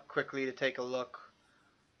popped it up quickly to take a look.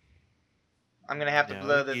 I'm gonna have to No,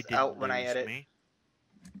 blur you this didn't out when I lose edit. me.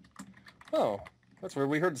 Oh, that's weird.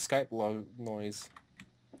 We heard the Skype noise.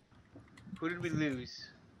 Who did we lose?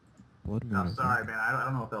 Blood Moon. I I'm think. sorry, man. I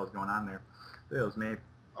don't know what the hell's going on there. It was me.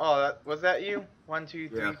 Oh, was that you? 1, 2,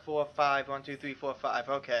 3, Yeah. 4, 5. 1, 2, 3, 4, 5.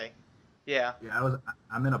 Okay. Yeah. Yeah,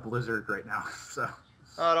 I'm in a blizzard right now, so.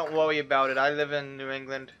 Oh, don't worry about it. I live in New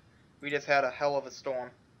England. We just had a hell of a storm.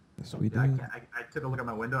 Yes, we Yeah, did. I took a look at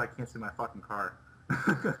my window. I can't see my fucking car.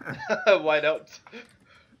 Whiteout.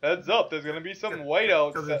 Heads up, there's gonna be some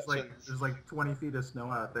whiteout Because sections. there's like 20 feet of snow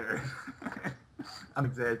out there. I'm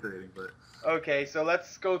exaggerating, but. Okay, so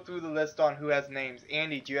let's go through the list on who has names.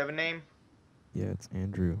 Andy, do you have a name Yeah, it's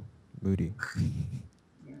Andrew Moody.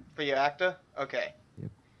 for your actor? Okay.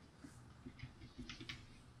 Yep.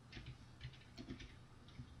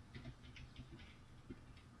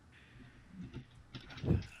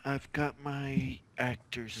 I've got my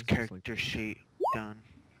actor's This is character like- sheet done.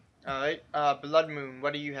 Alright, Blood Moon,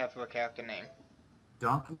 what do you have for a character name?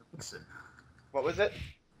 Donkey Dixon. What was it?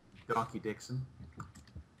 Donkey Dixon.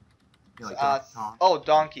 You know, like Uh, Donkey Kong. Oh,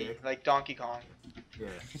 Donkey, Dick. like Donkey Kong.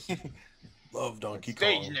 Yeah. Love Donkey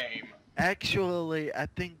Stage Kong. name. Actually, I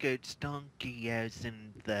think it's donkey as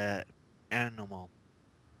in the animal.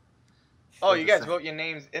 Oh, you guys wrote your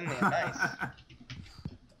names in there. Nice.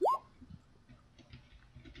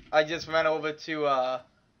 I just went over to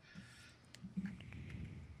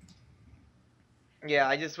yeah,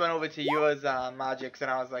 I just went over to yours, Magix,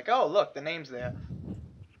 and I was like, oh, look, the name's there.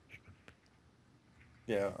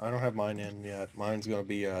 Yeah, I don't have mine in yet. Mine's gonna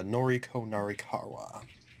be Noriko Narikawa.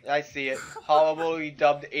 I see it. Horribly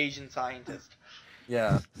dubbed Asian scientist.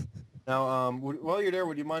 Yeah. Now, while you're there,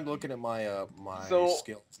 would you mind looking at my my So,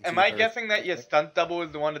 skills? and Am see I if there's- guessing that your stunt double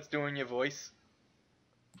is the one that's doing your voice?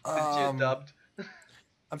 Since you're dubbed?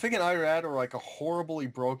 I'm thinking either that or like a horribly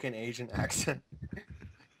broken Asian accent,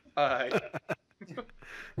 Alright.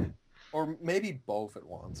 or maybe both at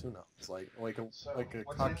once. Who knows? Like a So, like a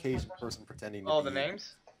what's the name of the Caucasian first person pretending to Oh, be. the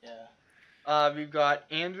names? Yeah. We've got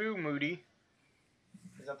Andrew Moody.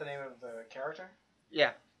 Is that the name of the character?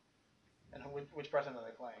 Yeah. And which person are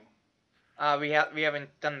they playing? We haven't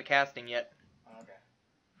done the casting yet. Oh,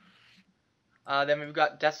 okay. Then we've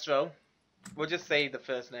got Destro. We'll just say the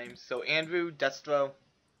first names. So Andrew, Destro,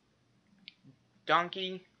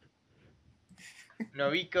 Donkey,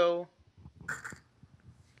 Noriko,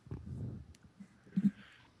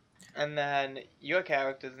 and then your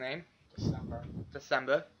character's name,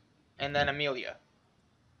 December, and then Amelia,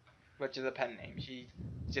 which is a pen name. She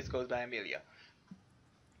just goes by Amelia.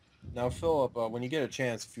 Now, Philip, when you get a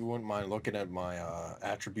chance, if you wouldn't mind looking at my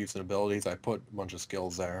attributes and abilities, I put a bunch of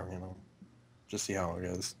skills there. You know, just see how it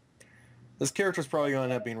is. This character's probably going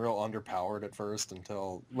to end up being real underpowered at first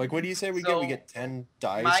until, like, what do you say we get? We So, get 10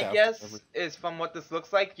 dice. My after guess every... is from what this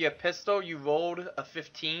looks like, your pistol, you rolled a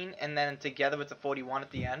 15, and then together it's a 41 at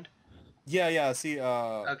the end. Yeah. See,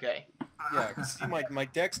 Okay. yeah. 'Cause see, my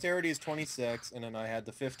dexterity is 26, and then I had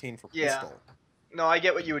the 15 for Yeah. pistol. No, I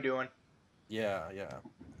get what you were doing. Yeah.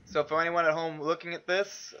 So for anyone at home looking at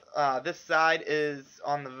this, this side is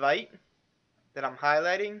on the right that I'm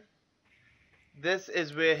highlighting. This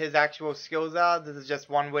is where his actual skills are. This is just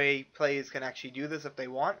one way players can actually do this if they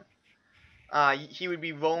want. He would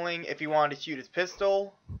be rolling if he wanted to shoot his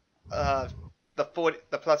pistol, the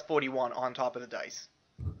the plus 41 on top of the dice.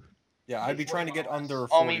 Yeah, I'd be trying to get under Oh,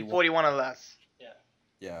 I 41. mean 41 or less.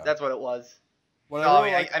 Yeah. That's what it was. What Oh, I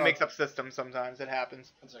really like I about- mix up systems sometimes. It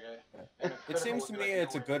happens. That's okay. It seems to me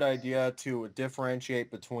it's a good idea to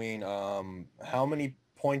differentiate between how many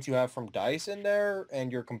points you have from dice in there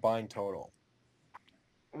and your combined total.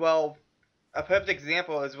 Well, a perfect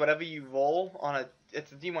example is whatever you roll on a.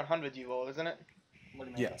 It's a D100 you roll, isn't it? What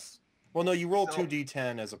do you mean? Yes. Well, no, you roll So-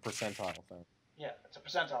 2d10 as a percentile thing. Yeah, it's a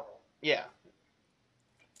percentile roll. Yeah.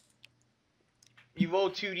 You roll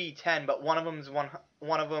 2d10, but one of them is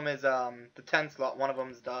the 10 slot. One of them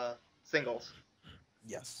is the singles.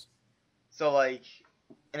 Yes. So like,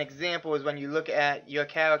 an example is when you look at your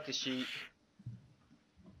character sheet.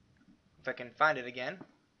 If I can find it again,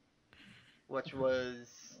 which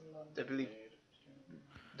was, I believe,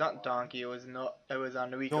 not Donkey. It was on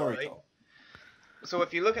Noriko, right? Noriko. So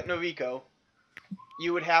if you look at Noriko,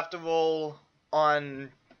 you would have to roll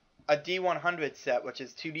on a D100 set, which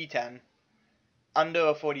is 2d10, under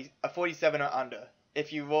a 47 or under.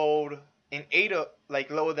 If you rolled an 8 or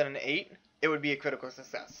like lower than an 8, it would be a critical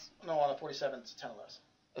success. No, on a 47, it's a 10 or less.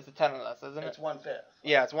 It's a 10 or less, isn't It's it? 1/5.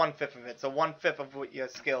 Yeah, it's 1/5 of it. So 1/5 of what your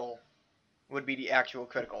skill would be the actual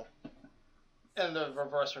critical. And the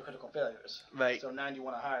reverse for critical failures. Right. So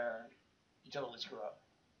 91 or higher, you totally screw up.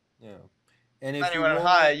 Yeah. And if Anyone you roll,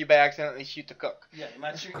 high, you may accidentally shoot the cook. Yeah, you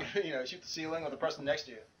might shoot, shoot the ceiling or the person next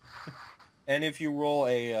to you. and if you roll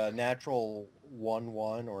a natural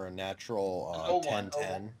 1-1 or a natural An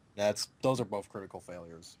 10-10, those are both critical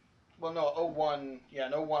failures. Well, no, 01,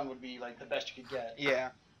 an 01 would be like the best you could get.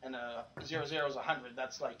 Yeah. And 00 is 100.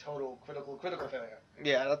 That's like total critical failure.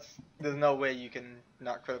 Yeah, there's no way you can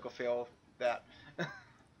not critical fail that.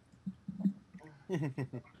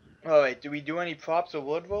 Oh wait, do we do any props or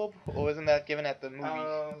wardrobe, or isn't that given at the movie?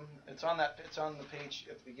 It's on the page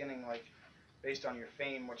at the beginning, like based on your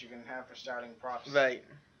fame, what you can have for starting props. Right.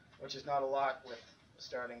 Which is not a lot with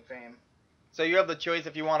starting fame. So you have the choice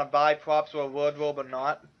if you want to buy props or wardrobe or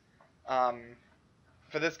not.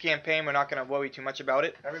 For this campaign, we're not going to worry too much about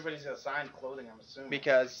it Everybody's assigned clothing, I'm assuming.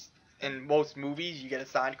 because in most movies you get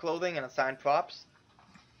assigned clothing and assigned props.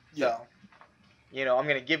 Yeah. So, I'm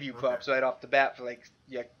going to give you props right off the bat for like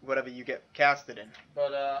whatever you get casted in.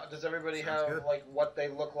 But does everybody Sounds have good. like what they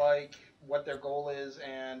look like, what their goal is,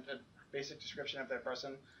 and a basic description of their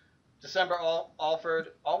person? December Alford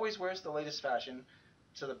always wears the latest fashion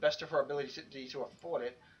to the best of her ability to afford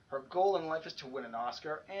it. Her goal in life is to win an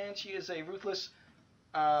Oscar, and she is a ruthless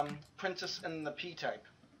princess in the P-type.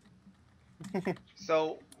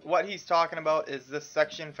 So what he's talking about is this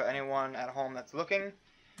section for anyone at home that's looking.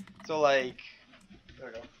 So like, There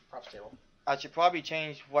we go. Props table. I should probably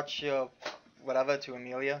change what's your whatever to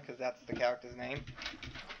Amelia because that's the character's name.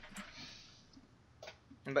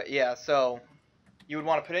 But yeah, so you would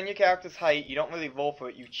want to put in your character's height. You don't really roll for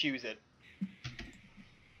it. You choose it.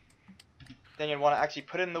 Then you'd want to actually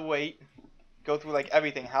put in the weight. Go through like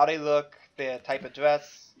everything. How they look, their type of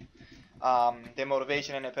dress, their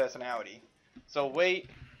motivation, and their personality. So weight.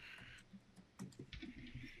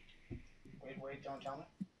 Wait, don't tell me.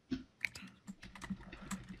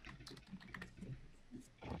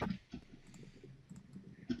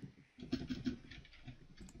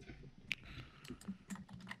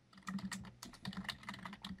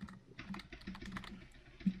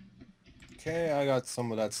 Okay, I got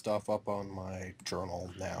some of that stuff up on my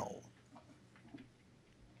journal now.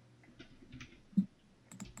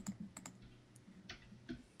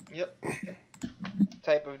 Yep.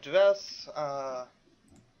 Type of dress.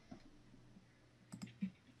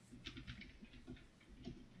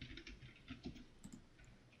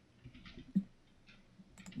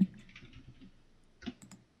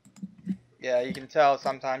 Yeah, you can tell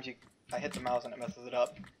sometimes I hit the mouse and it messes it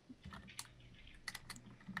up.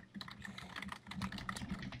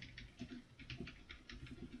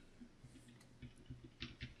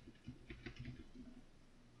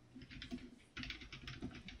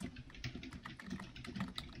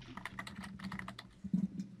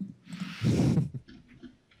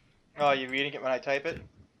 Oh, you reading it when I type it?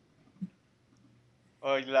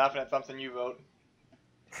 Or are you laughing at something you wrote?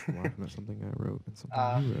 I'm laughing at something I wrote and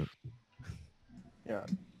something you wrote. Yeah.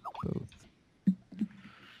 Both.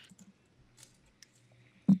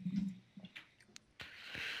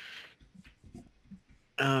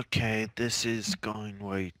 Okay, this is going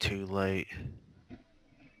way too late.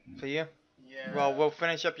 For you? Yeah. Well, we'll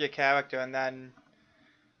finish up your character and then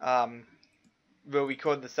we'll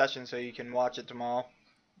record the session so you can watch it tomorrow.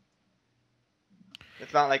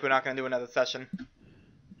 It's not like we're not going to do another session.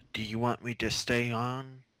 Do you want me to stay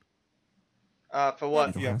on? For what?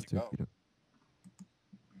 If you You don't have have to to. go. You don't.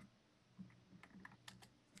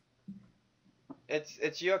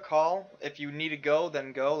 It's your call. If you need to go,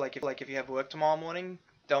 then go. Like if you have work tomorrow morning,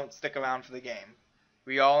 don't stick around for the game.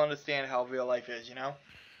 We all understand how real life is.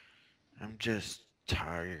 I'm just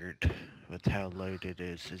tired with how late it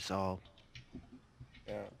is all.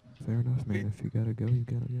 Yeah. Fair enough, man. If you gotta go, you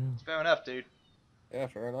gotta go. Fair enough, dude. Yeah,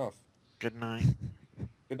 fair enough. Good night.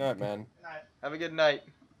 Good night, man. Have a good night.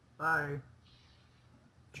 Bye.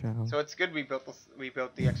 Ciao. So it's good we built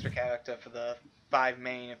the extra character for the 5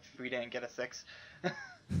 main if we didn't get a 6.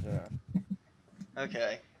 Yeah.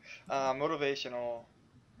 Okay. Motivational.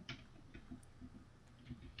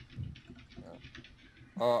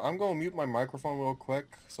 I'm going to mute my microphone real quick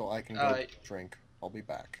so I can go Alright. drink. I'll be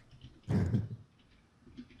back.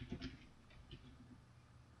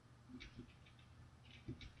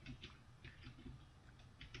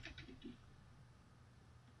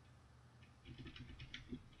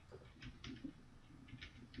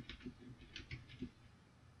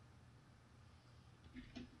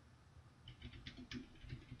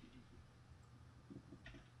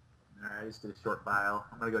 Alright, I just did a short bio.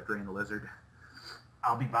 I'm gonna go drain the lizard.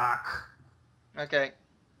 I'll be back. Okay.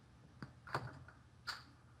 I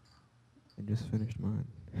just finished mine.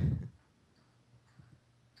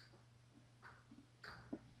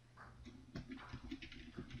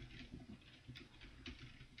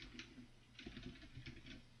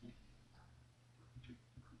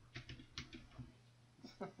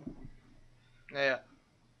 Yeah.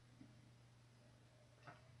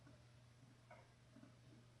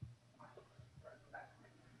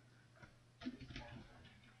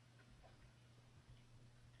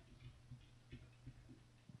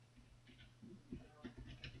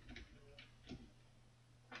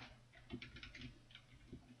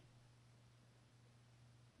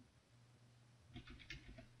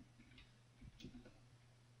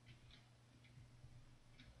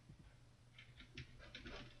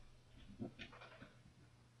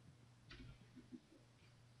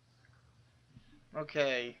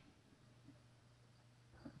 Okay.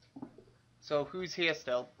 So who's here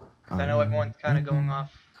still? 'Cause I know everyone's kind of going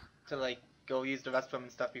off to like go use the restroom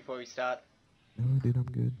and stuff before we start. No, dude, I'm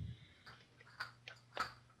good.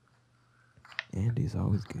 Andy's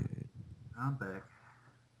always good. I'm back.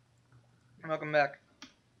 Welcome back.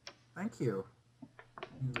 Thank you.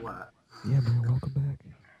 What? Yeah, man, welcome back.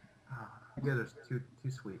 You guys are too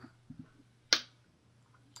sweet.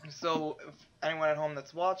 So if anyone at home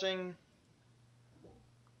that's watching,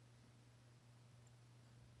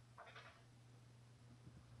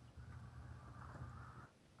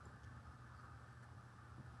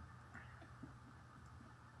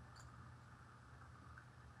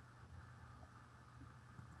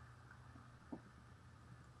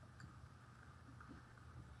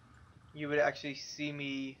 you would actually see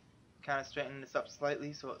me kind of straighten this up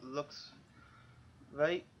slightly so it looks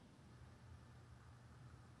right.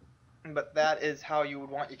 But that is how you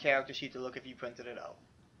would want your character sheet to look if you printed it out.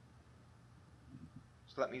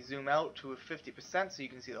 So let me zoom out to 50% so you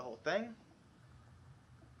can see the whole thing.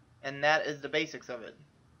 And that is the basics of it.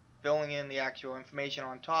 Filling in the actual information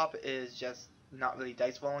on top is just not really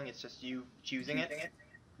dice rolling, it's just you choosing it.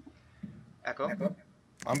 Echo?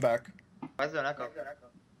 I'm back. Why is there an echo?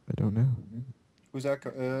 I don't know. Who's that?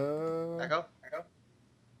 Echo?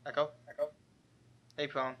 Echo? Hey,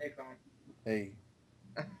 Prone. Hey.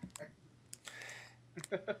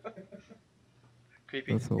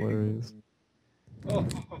 Creepy. That's hilarious. Oh.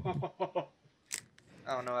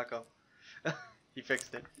 Oh, no echo. He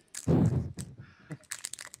fixed it.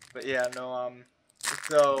 But yeah, no,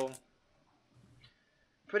 so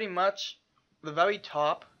pretty much the very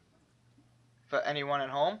top for anyone at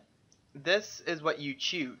home, this is what you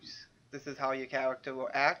choose. This is how your character will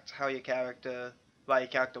act, why your character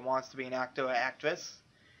wants to be an actor or actress,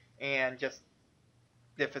 and just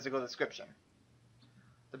their physical description.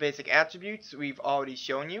 The basic attributes we've already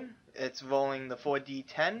shown you. It's rolling the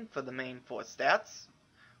 4d10 for the main 4 stats,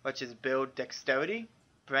 which is build, dexterity,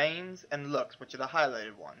 brains, and looks, which are the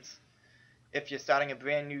highlighted ones. If you're starting a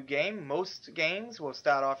brand new game, most games will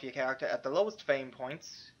start off your character at the lowest fame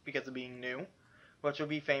points because of being new, which will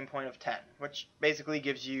be fame point of 10, which basically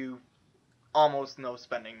gives you almost no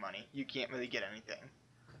spending money. You can't really get anything.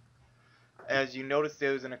 As you notice,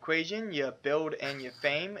 there's an equation. Your build and your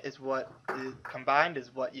fame is what is combined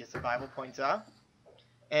is what your survival points are,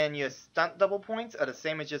 and your stunt double points are the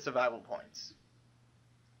same as your survival points.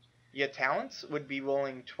 Your talents would be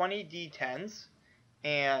rolling 20 d10s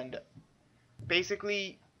and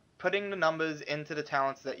basically putting the numbers into the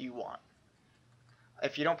talents that you want.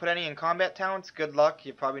 If you don't put any in combat talents, good luck,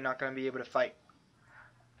 you're probably not going to be able to fight.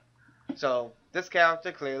 So, this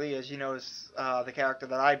character, clearly, as you notice, the character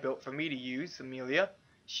that I built for me to use, Amelia,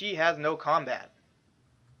 she has no combat.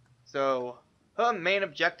 So her main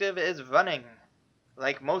objective is running,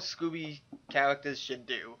 like most Scooby characters should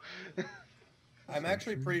do. I'm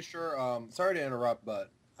actually pretty sure, sorry to interrupt, but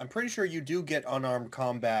I'm pretty sure you do get unarmed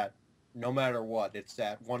combat no matter what. It's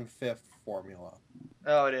that 1/5 formula.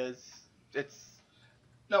 Oh, it is. It's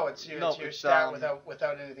No, it's your, No, it's your it's, stat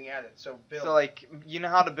without anything added. So build. so like you know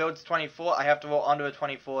how the build's 24. I have to roll under a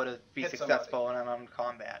 24 to be Hit successful in unarmed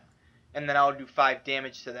combat, and then I'll do 5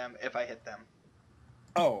 damage to them if I hit them.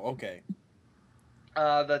 Oh, okay.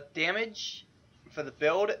 The damage for the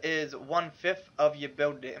build is 1/5 of your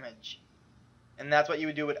build damage, and that's what you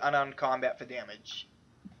would do with unarmed combat for damage.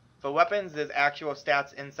 For weapons, there's actual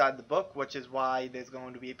stats inside the book, which is why there's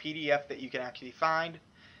going to be a PDF that you can actually find.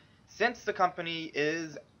 Since the company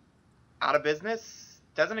is out of business,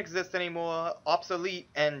 doesn't exist anymore, obsolete,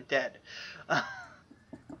 and dead.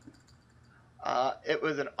 It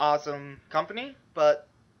was an awesome company, but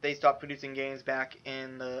they stopped producing games back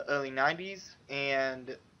in the early 90s,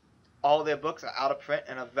 and all their books are out of print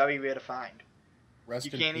and are very rare to find. Rest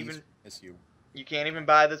You in can't peace, even- miss you. You can't even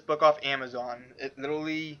buy this book off Amazon. It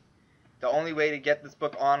literally, the only way to get this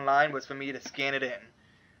book online was for me to scan it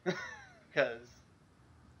in. Because,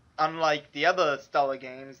 unlike the other Stellar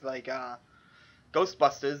games, like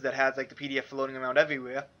Ghostbusters, that has like the PDF floating around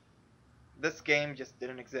everywhere, this game just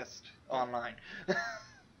didn't exist online.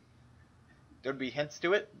 There'd be hints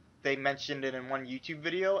to it. They mentioned it in one YouTube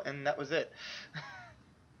video, and that was it.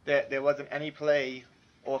 There wasn't any play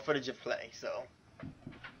or footage of play, so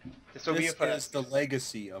this will be a This is first. the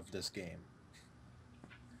legacy of this game.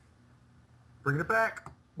 Bringing it back.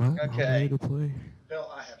 Well, Okay. I'm ready to play. Bill,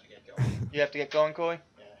 I have to get going. You have to get going, Corey?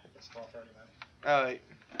 Yeah, it's 12:30, man. Alright.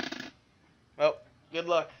 Well, good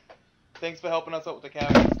luck. Thanks for helping us out with the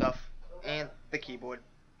camera and stuff. And the keyboard.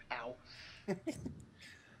 Ow.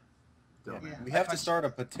 Dumbass. We have to start a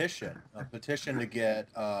petition to get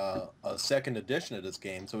a second edition of this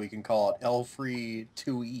game, so we can call it L-Free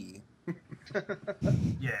 2E.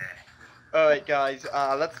 Yeah. Alright, guys.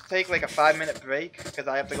 Let's take like a 5-minute break, because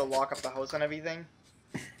I have to go lock up the house and everything.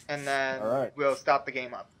 And then Alright. we'll stop the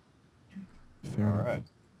game up. Fair All enough. right.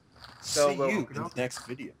 So See we'll- you in the next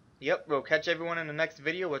video. Yep, we'll catch everyone in the next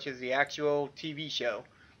video, which is the actual TV show.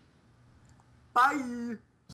 Bye.